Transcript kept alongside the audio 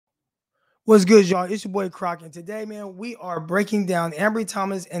What's good, y'all? It's your boy Crocker. And today, man, we are breaking down Ambry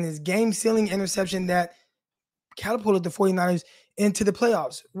Thomas and his game-sealing interception that catapulted the 49ers into the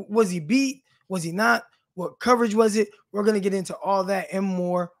playoffs. Was he beat? Was he not? What coverage was it? We're going to get into all that and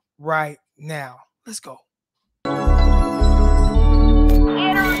more right now. Let's go. Intercepted.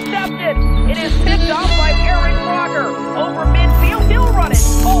 It is picked off by Crocker over midfield. He'll run it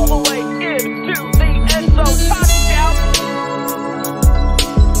all the way into the end zone. Touchdown.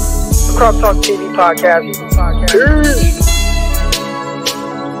 Croc Talk TV podcast.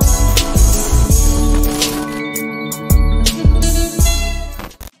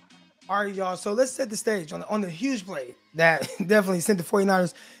 All right, y'all. So let's set the stage on the huge play that definitely sent the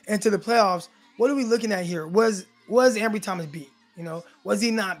 49ers into the playoffs. What are we looking at here? Was Ambry Thomas beat? Was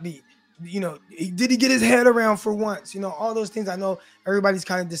he not beat? Did he get his head around for once? All those things I know everybody's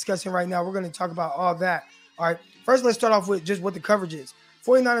kind of discussing right now. We're going to talk about all that. All right. First, let's start off with just what the coverage is.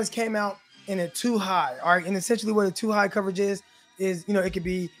 49ers came out in a too high. All right. And essentially what a too high coverage is, it could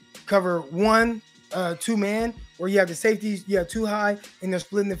be cover one, two man, where you have the safeties, you have too high, and they're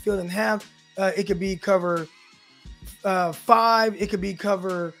splitting the field in half. It could be cover 5. It could be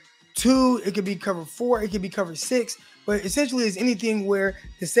cover 2. It could be cover 4. It could be cover 6. But essentially it's anything where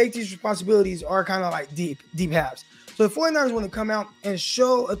the safety's responsibilities are kind of like deep halves. So the 49ers want to come out and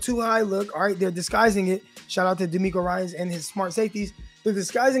show a too high look. All right. They're disguising it. Shout out to D'Amico Ryans and his smart safeties. They're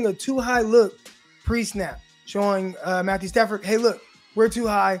disguising a too high look pre-snap, showing Matthew Stafford, hey, look, we're too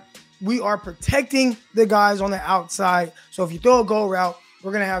high. We are protecting the guys on the outside. So if you throw a go route,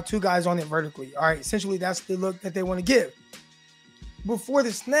 we're going to have 2 guys on it vertically. All right. Essentially, that's the look that they want to give. Before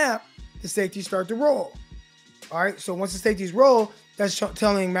the snap, the safeties start to roll. All right. So once the safeties roll, that's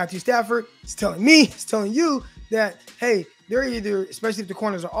telling Matthew Stafford, it's telling me, it's telling you that, hey, they're either, especially if the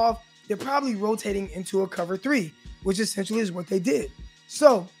corners are off, they're probably rotating into a cover 3, which essentially is what they did.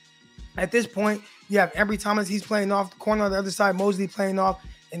 So at this point, you have Ambry Thomas. He's playing off the corner on the other side, Mosley playing off.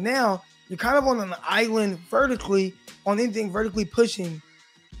 And now you're kind of on an island vertically, on anything vertically pushing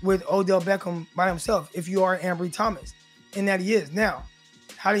with Odell Beckham by himself, if you are Ambry Thomas, and that he is. Now,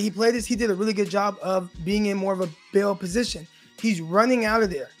 how did he play this? He did a really good job of being in more of a bail position. He's running out of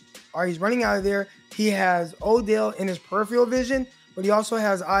there. All right, he's running out of there. He has Odell in his peripheral vision, but he also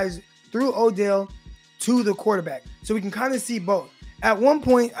has eyes through Odell to the quarterback. So we can kind of see both. At one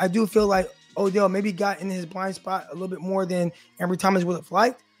point, I do feel like Odell maybe got in his blind spot a little bit more than Ambry Thomas would have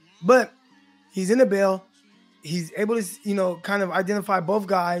liked, but he's in the bail. He's able to, kind of identify both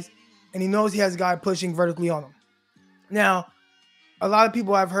guys, and he knows he has a guy pushing vertically on him. Now, a lot of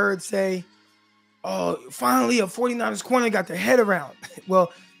people I've heard say, oh, finally a 49ers corner got their head around.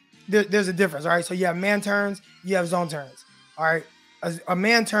 Well, there's a difference, all right? So you have man turns, you have zone turns, all right? A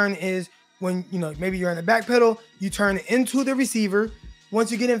man turn is when, maybe you're in the back pedal, you turn into the receiver.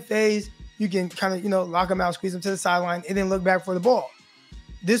 Once you get in phase, you can kind of, lock him out, squeeze him to the sideline, and then look back for the ball.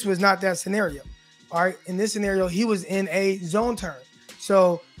 This was not that scenario. All right. In this scenario, he was in a zone turn.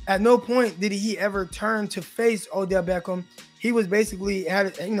 So at no point did he ever turn to face Odell Beckham. He was basically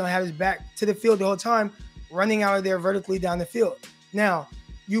had his back to the field the whole time, running out of there vertically down the field. Now,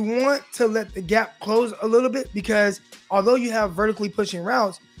 you want to let the gap close a little bit because although you have vertically pushing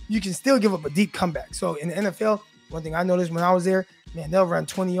routes, you can still give up a deep comeback. So in the NFL, one thing I noticed when I was there, man, they'll run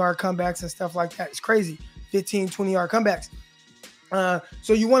 20-yard comebacks and stuff like that. It's crazy. 15, 20-yard comebacks.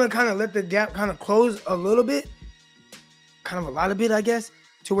 So you want to kind of let the gap kind of close a little bit, kind of a lot of bit, I guess,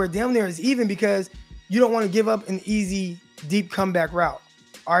 to where down there is even because you don't want to give up an easy, deep comeback route.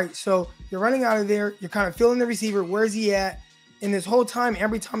 All right, so you're running out of there. You're kind of feeling the receiver. Where's he at? And this whole time,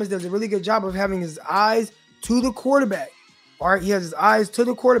 Ambry Thomas does a really good job of having his eyes to the quarterback. All right, he has his eyes to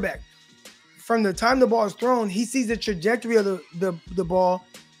the quarterback. From the time the ball is thrown, he sees the trajectory of the ball,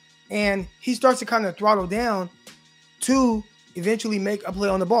 and he starts to kind of throttle down to eventually make a play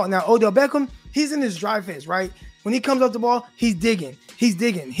on the ball. Now, Odell Beckham, he's in his drive phase, right? When he comes off the ball, he's digging. He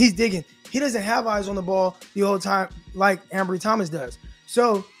doesn't have eyes on the ball the whole time like Ambry Thomas does.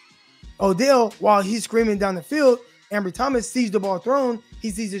 So Odell, while he's screaming down the field, Ambry Thomas sees the ball thrown. He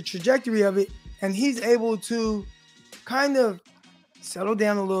sees the trajectory of it, and he's able to kind of settle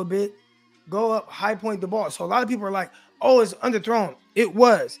down a little bit, go up, high point the ball. So a lot of people are like, oh, it's underthrown. It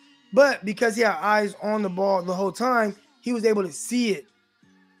was. But because he had eyes on the ball the whole time, he was able to see it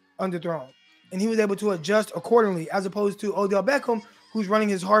underthrown. And he was able to adjust accordingly, as opposed to Odell Beckham, who's running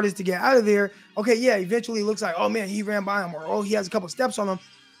his hardest to get out of there. Okay, yeah, eventually it looks like, oh, man, he ran by him, or, oh, he has a couple steps on him.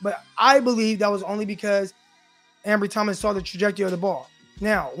 But I believe that was only because Ambry Thomas saw the trajectory of the ball.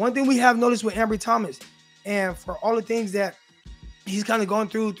 Now, one thing we have noticed with Ambry Thomas, and for all the things that he's kind of gone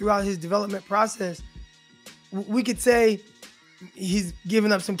throughout his development process, we could say he's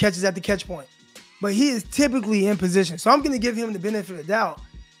giving up some catches at the catch point. But he is typically in position. So I'm going to give him the benefit of the doubt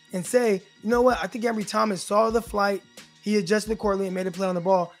and say, you know what? I think Ambry Thomas saw the flight. He adjusted accordingly and made a play on the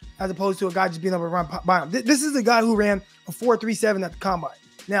ball, as opposed to a guy just being able to run by him. This is a guy who ran a 4.37 at the combine.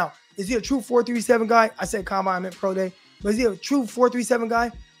 Now, is he a true 4.37 guy? I said combine, I meant pro day. But is he a true 4.37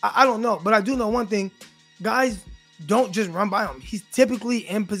 guy? I don't know. But I do know one thing. Guys don't just run by him. He's typically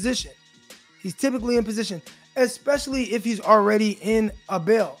in position. He's typically in position, especially if he's already in a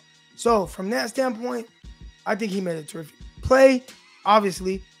bail. So from that standpoint, I think he made a terrific play,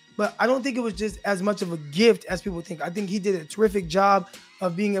 obviously. But I don't think it was just as much of a gift as people think. I think he did a terrific job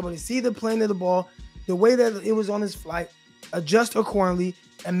of being able to see the plane of the ball, the way that it was on his flight, adjust accordingly,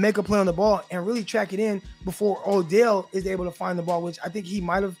 and make a play on the ball and really track it in before Odell is able to find the ball, which I think he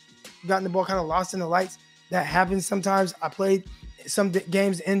might have gotten the ball kind of lost in the lights. That happens sometimes. I played some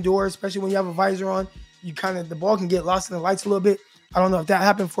games indoors, especially when you have a visor on. The ball can get lost in the lights a little bit. I don't know if that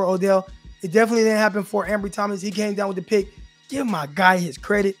happened for Odell. It definitely didn't happen for Ambry Thomas. He came down with the pick. Give my guy his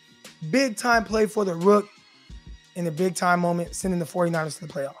credit. Big time play for the Rook in a big time moment, sending the 49ers to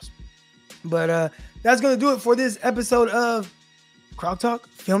the playoffs. But that's going to do it for this episode of Croc Talk,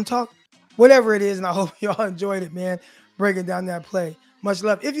 Film Talk, whatever it is. And I hope y'all enjoyed it, man, breaking down that play. Much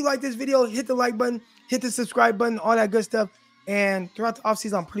love. If you like this video, hit the like button, hit the subscribe button, all that good stuff. And throughout the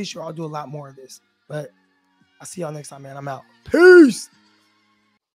offseason, I'm pretty sure I'll do a lot more of this. But I'll see y'all next time, man. I'm out. Peace.